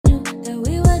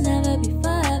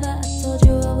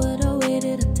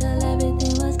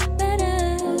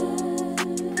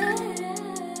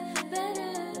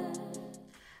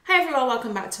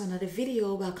welcome back to another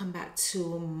video. Welcome back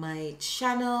to my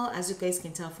channel. As you guys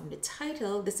can tell from the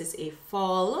title, this is a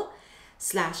fall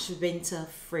slash winter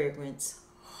fragrance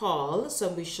haul. So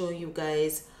I'll be showing you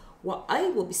guys what I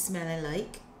will be smelling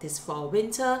like this fall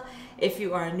winter. If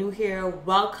you are new here,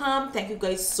 welcome. Thank you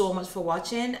guys so much for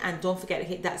watching, and don't forget to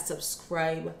hit that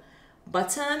subscribe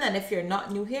button. And if you're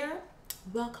not new here,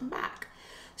 welcome back.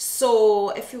 So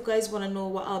if you guys want to know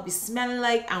what I'll be smelling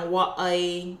like and what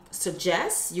I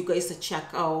suggest you guys to check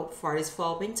out for this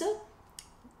fall winter,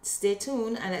 stay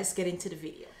tuned and let's get into the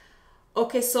video.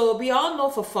 Okay, so we all know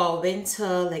for fall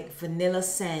winter, like vanilla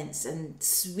scents and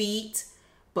sweet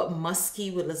but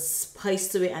musky with a spice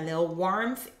to it and a little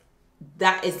warmth,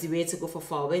 that is the way to go for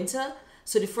fall winter.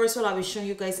 So the first one I'll be showing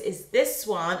you guys is this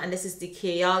one, and this is the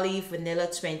Kayali Vanilla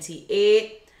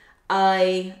 28.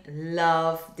 I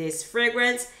love this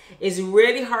fragrance. It's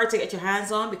really hard to get your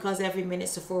hands on because every minute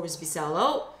Sephora's be sell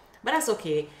out, but that's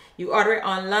okay. You order it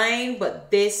online,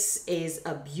 but this is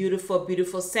a beautiful,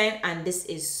 beautiful scent, and this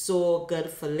is so good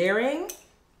for layering.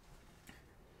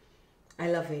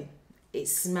 I love it. It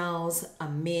smells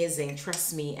amazing.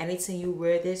 Trust me, anytime you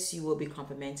wear this, you will be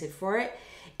complimented for it.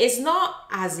 It's not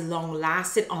as long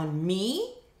lasting on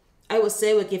me. I would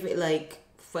say we'll give it like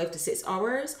 5 to 6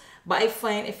 hours. But I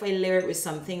find if I layer it with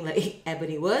something like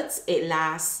Ebony Woods, it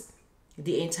lasts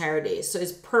the entire day. So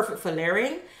it's perfect for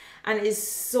layering. And it's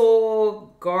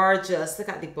so gorgeous. Look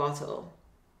at the bottle.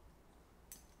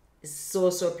 It's so,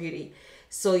 so pretty.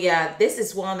 So yeah, this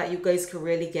is one that you guys can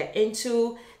really get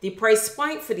into. The price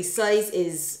point for the size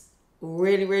is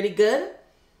really, really good.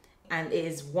 And it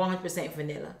is 100%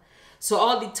 vanilla. So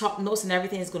all the top notes and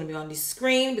everything is going to be on the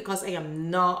screen because I am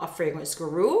not a fragrance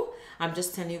guru. I'm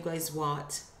just telling you guys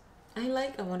what I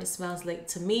like and what it smells like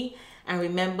to me. And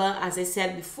remember, as I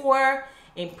said before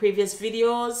in previous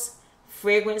videos,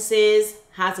 fragrances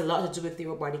has a lot to do with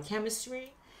your body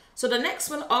chemistry. So the next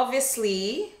one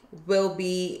obviously will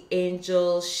be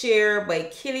Angel Share by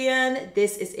Kilian.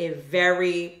 This is a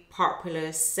very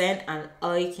popular scent and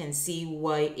I can see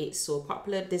why it's so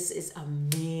popular. This is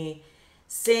amazing.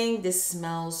 This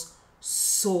smells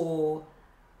so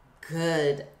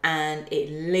good and it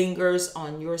lingers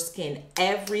on your skin.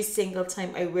 Every single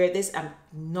time I wear this, I'm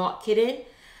not kidding,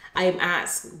 I am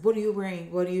asked, what are you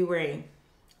wearing? What are you wearing?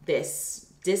 This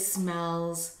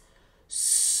smells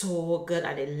so good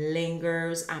and it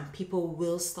lingers, and people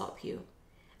will stop you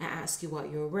and ask you what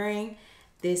you're wearing.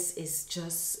 This is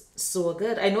just so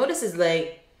good. I know this is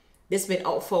like, this been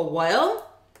out for a while,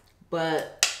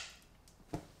 but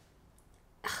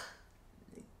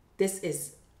this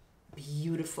is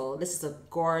beautiful. This is a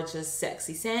gorgeous,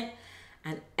 sexy scent,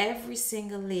 and every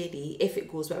single lady, if it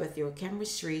goes well with your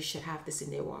chemistry, should have this in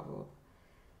their wardrobe.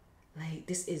 Like,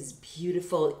 this is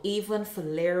beautiful, even for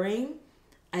layering.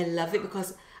 I love it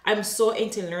because I'm so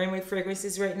into layering my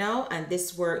fragrances right now, and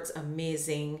this works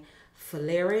amazing for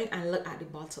layering. And look at the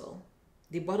bottle.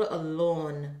 The bottle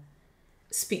alone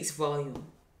speaks volume.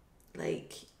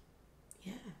 Like,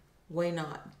 yeah, why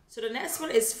not? So the next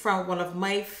one is from one of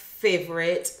my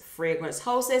favorite fragrance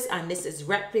houses, and this is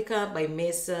Replica by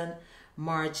Maison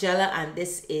Margiela, and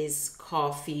this is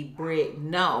Coffee Break.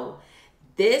 Now,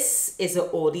 this is an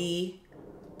oldie,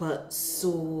 but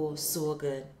so, so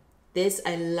good.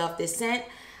 I love this scent.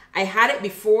 I had it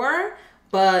before,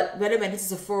 but when I went into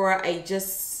Sephora, I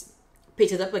just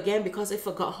picked it up again because I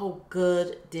forgot how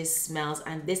good this smells,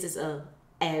 and this is a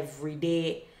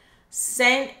everyday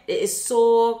scent. It is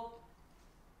so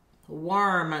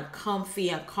warm and comfy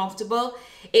and comfortable.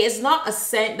 It is not a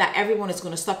scent that everyone is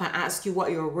going to stop and ask you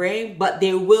what you're wearing, but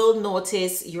they will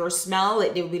notice your smell.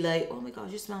 Like, they'll be like, oh my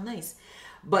gosh, you smell nice.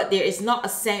 But there is not a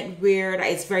scent where that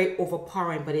it's very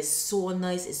overpowering, but it's so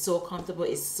nice, it's so comfortable,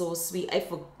 it's so sweet. I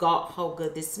forgot how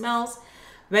good this smells.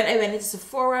 When I went into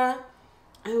Sephora,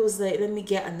 I was like, let me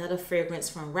get another fragrance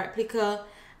from Replica.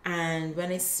 And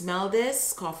when I smelled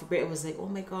this Coffee Break, I was like, oh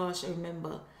my gosh, I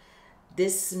remember.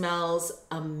 This smells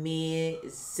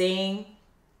amazing.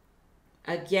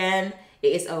 Again,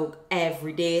 it is a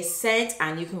everyday scent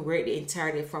and you can wear it the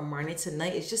entire day from morning to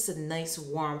night. It's just a nice,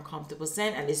 warm, comfortable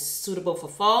scent, and it's suitable for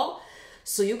fall.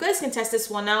 So you guys can test this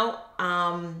one out.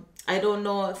 I don't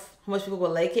know how much people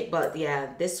will like it, but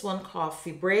yeah, this one,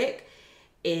 Coffee Break,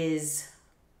 is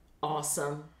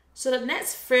awesome. So the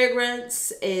next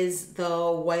fragrance is the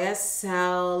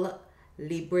YSL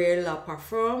Libre La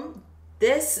Parfum.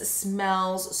 This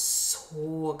smells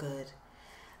so good.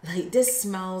 Like, this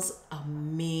smells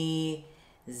amazing.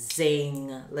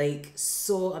 Like,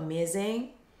 so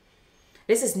amazing.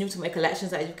 This is new to my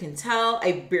collections, as you can tell.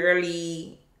 I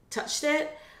barely touched it,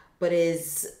 but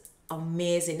it's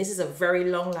amazing. This is a very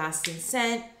long lasting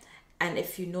scent, And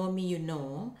if you know me, you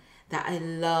know that I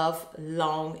love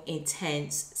long,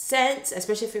 intense scents,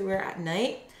 especially if you wear it at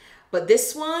night. But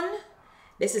this one,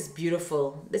 this is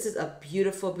beautiful. This is a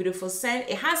beautiful, beautiful scent.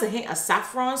 It has a hint of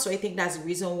saffron, so I think that's the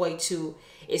reason why too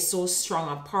it's so strong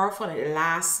and powerful, and it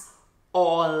lasts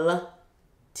all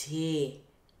day.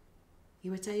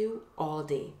 You will tell you all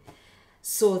day.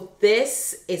 So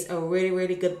this is a really,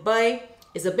 really good buy.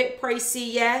 It's a bit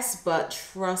pricey, yes, but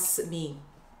trust me,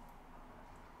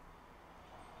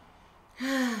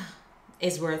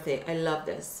 it's worth it. I love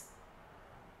this.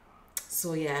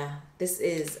 So yeah, this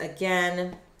is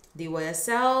again the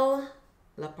YSL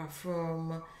La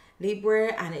Parfum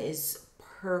Libre, and it is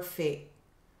perfect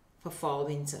for fall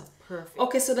winter. Perfect.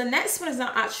 Okay, so the next one is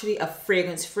not actually a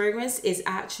fragrance. Fragrance is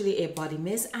actually a body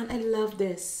mist, and I love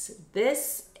this.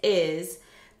 This is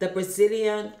the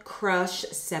Brazilian Crush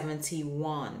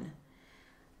 71.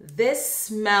 This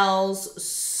smells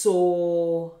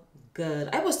so good.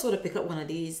 I was told to pick up one of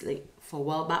these like for a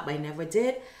while back, but I never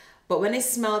did. But when I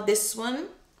smelled this one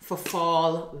for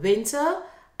fall, winter,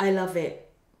 I love it.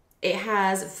 It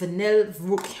has vanilla,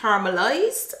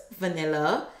 caramelized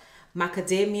vanilla,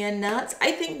 macadamia nuts.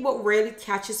 I think what really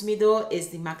catches me though is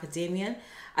the macadamia.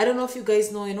 I don't know if you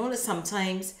guys know, you know that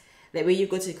sometimes like when you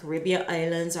go to the Caribbean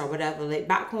islands or whatever, like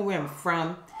back home where I'm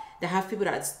from, they have people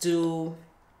that do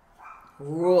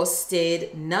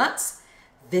roasted nuts.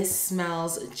 This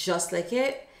smells just like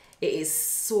it. It is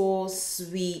so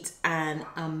sweet and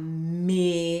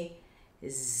amazing.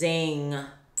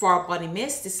 For a body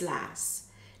mist, this lasts.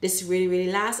 This really,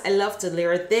 really lasts. I love to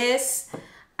layer this.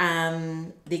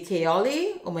 The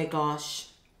Kaoli, oh my gosh,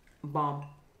 bomb.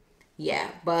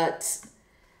 Yeah, but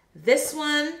this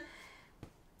one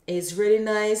is really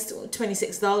nice.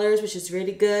 $26, which is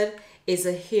really good. It's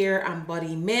a hair and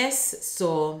body mist.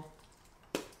 So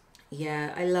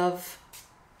yeah, I love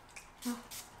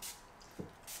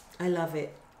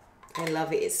it. I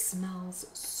love it. It smells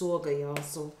so good, y'all.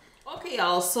 So okay,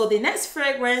 y'all, so the next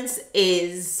fragrance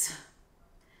is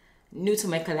new to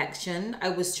my collection. I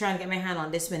was trying to get my hand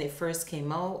on this when it first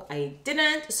came out. I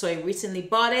didn't, so I recently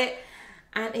bought it,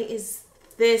 and it is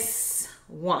this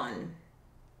one,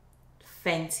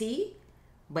 Fenty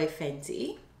by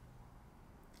Fenty.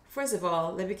 First of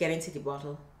all, let me get into the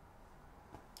bottle.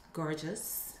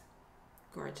 Gorgeous,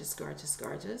 gorgeous, gorgeous,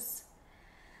 gorgeous.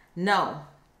 Now,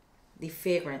 the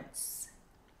fragrance.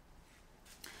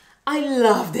 I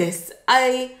love this.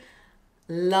 I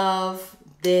love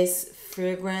this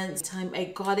fragrance. Time I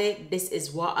got it, this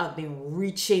is what I've been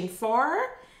reaching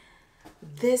for.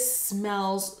 This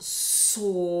smells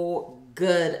so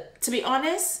good. To be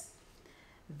honest,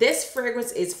 this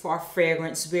fragrance is for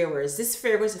fragrance wearers. This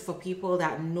fragrance is for people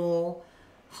that know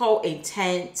how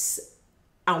intense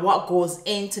and what goes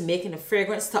into making a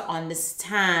fragrance to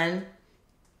understand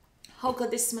how good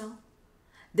this smells.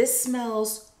 This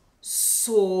smells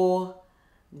so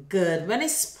good. When I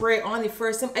spray it on the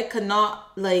first time, I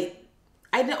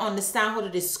didn't understand how to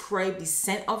describe the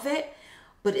scent of it,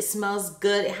 but it smells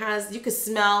good. It has, you could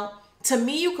smell, to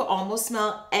me, you could almost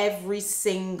smell every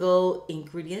single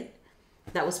ingredient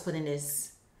that was put in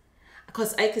this.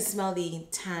 Because I could smell the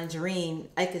tangerine,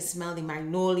 I could smell the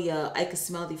magnolia, I could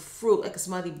smell the fruit, I could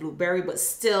smell the blueberry, but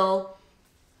still,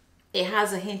 it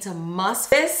has a hint of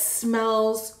musk. This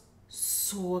smells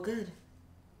so good.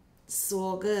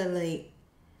 So good. Like,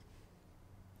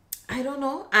 I don't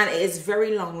know. And it is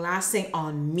very long lasting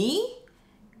on me.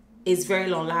 It's very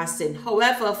long lasting.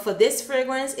 However, for this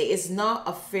fragrance, it is not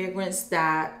a fragrance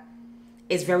that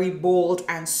is very bold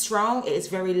and strong. It is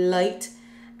very light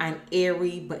and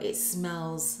airy, but it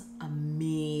smells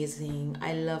amazing.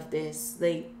 I love this.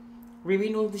 Like, Riri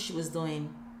knew what she was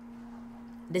doing.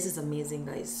 This is amazing,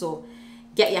 guys. So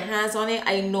get your hands on it.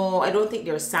 I know, I don't think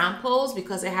there are samples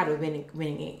because I had to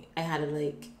winning it. I had to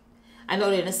like, I know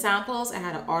they're in the samples. I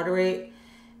had to order it,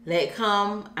 let it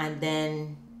come, and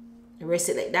then erase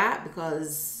it like that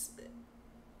because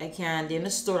I can't, in the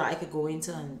store I could go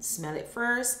into and smell it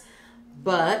first.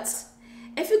 But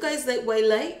if you guys like white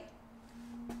light,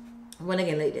 when I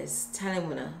get like this, tell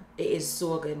them it is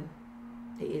so good.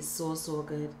 It is so, so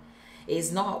good.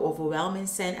 It's not overwhelming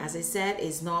scent, as I said.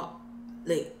 It's not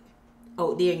like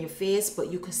out there in your face,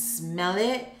 but you can smell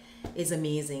it. It's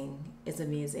amazing. It's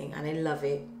amazing, and I love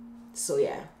it. So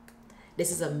yeah,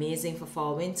 this is amazing for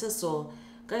fall winter. So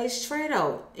guys, try it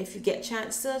out. If you get a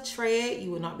chance to try it,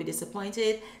 you will not be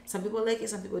disappointed. Some people like it,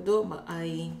 some people don't, but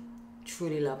I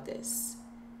truly love this.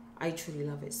 I truly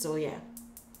love it. So yeah,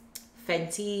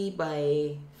 Fenty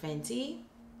by Fenty.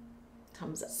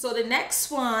 Thumbs up. So the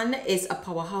next one is a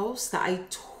powerhouse that I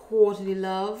totally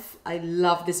love. I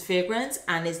love this fragrance,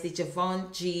 and it's the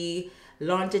Givenchy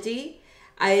longevity.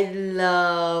 I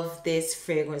love this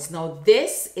fragrance. Now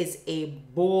this is a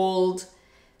bold,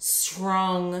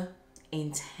 strong,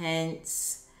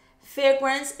 intense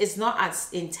fragrance. It's not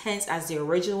as intense as the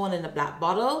original one in the black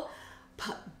bottle,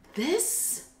 but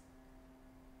this,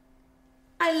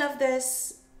 I love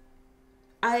this.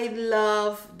 I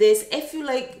love this. If you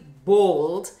like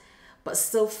bold but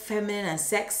still feminine and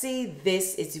sexy,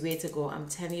 this is the way to go. I'm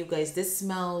telling you guys, this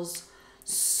smells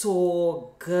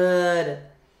so good.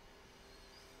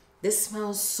 This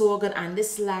smells so good, and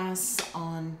this lasts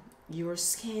on your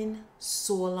skin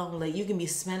so long. Like, you can be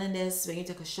smelling this when you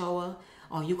take a shower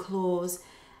or you clothes.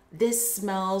 This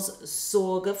smells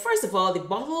so good. First of all, the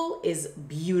bottle is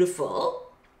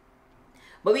beautiful,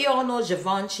 but we all know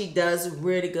Givenchy does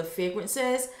really good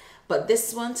fragrances. But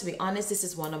this one, to be honest, this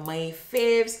is one of my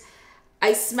faves.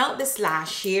 I smelled this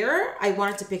last year. I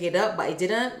wanted to pick it up, but I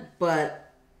didn't.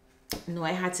 But no,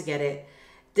 I had to get it.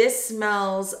 This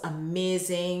smells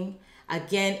amazing.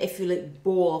 Again, if you like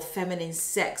bold, feminine,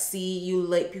 sexy, you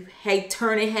like head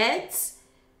turning heads,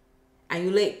 and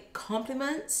you like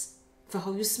compliments for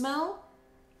how you smell,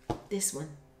 this one.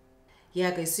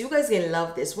 Yeah, guys, so you guys gonna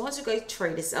love this. Once you guys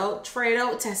try this out, try it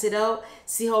out, test it out,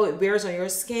 see how it wears on your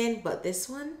skin. But this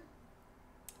one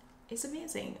is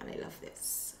amazing, and I love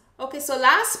this. Okay, so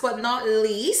last but not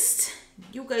least,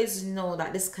 you guys know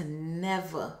that this can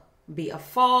never be a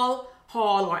fall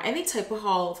haul or any type of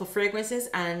haul for fragrances,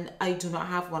 and I do not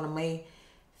have one of my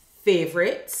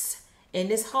favorites in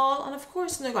this haul. And of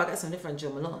course, you know, I got some different Jo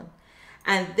Malone,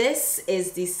 and this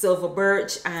is the Silver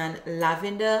Birch and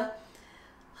Lavender.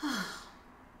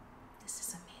 This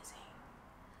is amazing.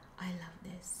 I love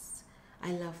this.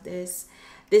 I love this.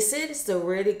 They said it's a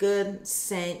really good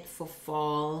scent for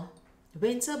fall,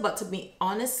 winter, but to be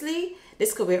honestly,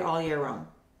 this could wear all year round.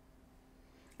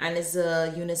 And it's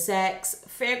a unisex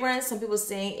fragrance. Some people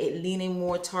saying it leaning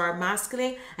more toward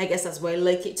masculine. I guess that's why I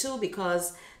like it too,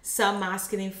 because some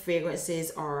masculine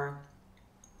fragrances are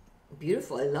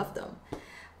beautiful. I love them.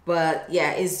 But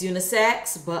yeah, it's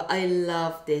unisex, but I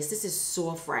love this. This is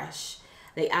so fresh.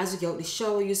 Like, as you get out the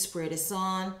shower, you spray this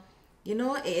on. You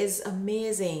know, it is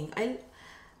amazing.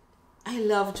 I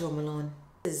love Jo Malone.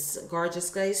 This is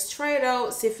gorgeous, guys. Try it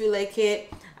out, see if you like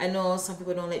it. I know some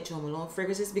people don't like Jo Malone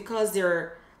fragrances because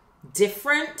they're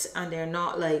different and they're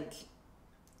not like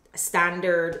a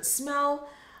standard smell,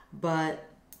 but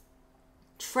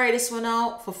try this one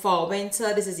out for fall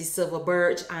winter. This is the Silver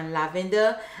Birch and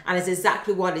Lavender, and it's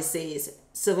exactly what it says: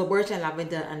 Silver Birch and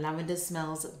lavender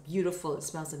smells beautiful. It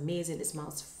smells amazing. It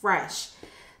smells fresh.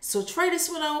 So try this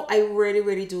one out. I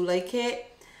really do like it.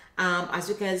 As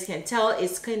you guys can tell,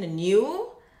 it's kind of new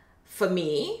for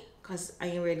me because I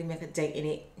ain't really make a dent in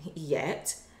it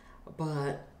yet,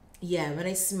 but yeah, when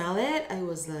I smell it, I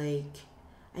was like,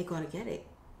 I gotta get it.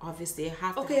 Obviously, I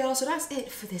have to. Okay, y'all, so that's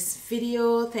it for this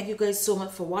video. Thank you guys so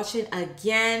much for watching.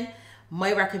 Again,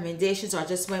 my recommendations are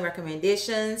just my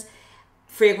recommendations.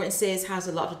 Fragrances has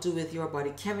a lot to do with your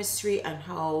body chemistry and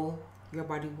how your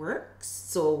body works.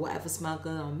 So whatever smells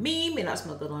good on me may not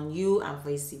smell good on you, and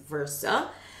vice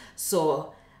versa.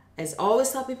 So as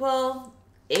always tell people,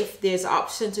 if there's an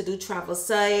option to do travel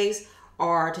size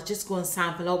or to just go and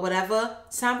sample out whatever,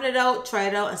 sample it out, try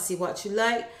it out and see what you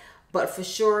like. But for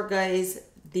sure, guys,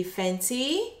 the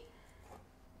Fenty,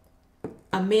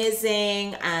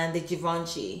 amazing, and the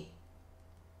Givenchy,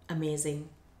 amazing.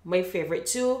 My favorite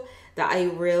too, that I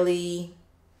really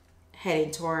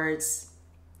heading towards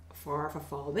for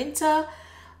fall winter.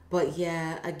 But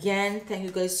yeah, again, thank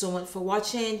you guys so much for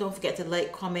watching. Don't forget to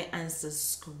like, comment, and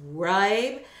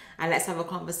subscribe. And let's have a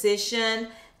conversation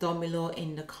down below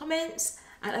in the comments.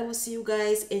 And I will see you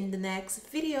guys in the next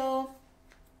video.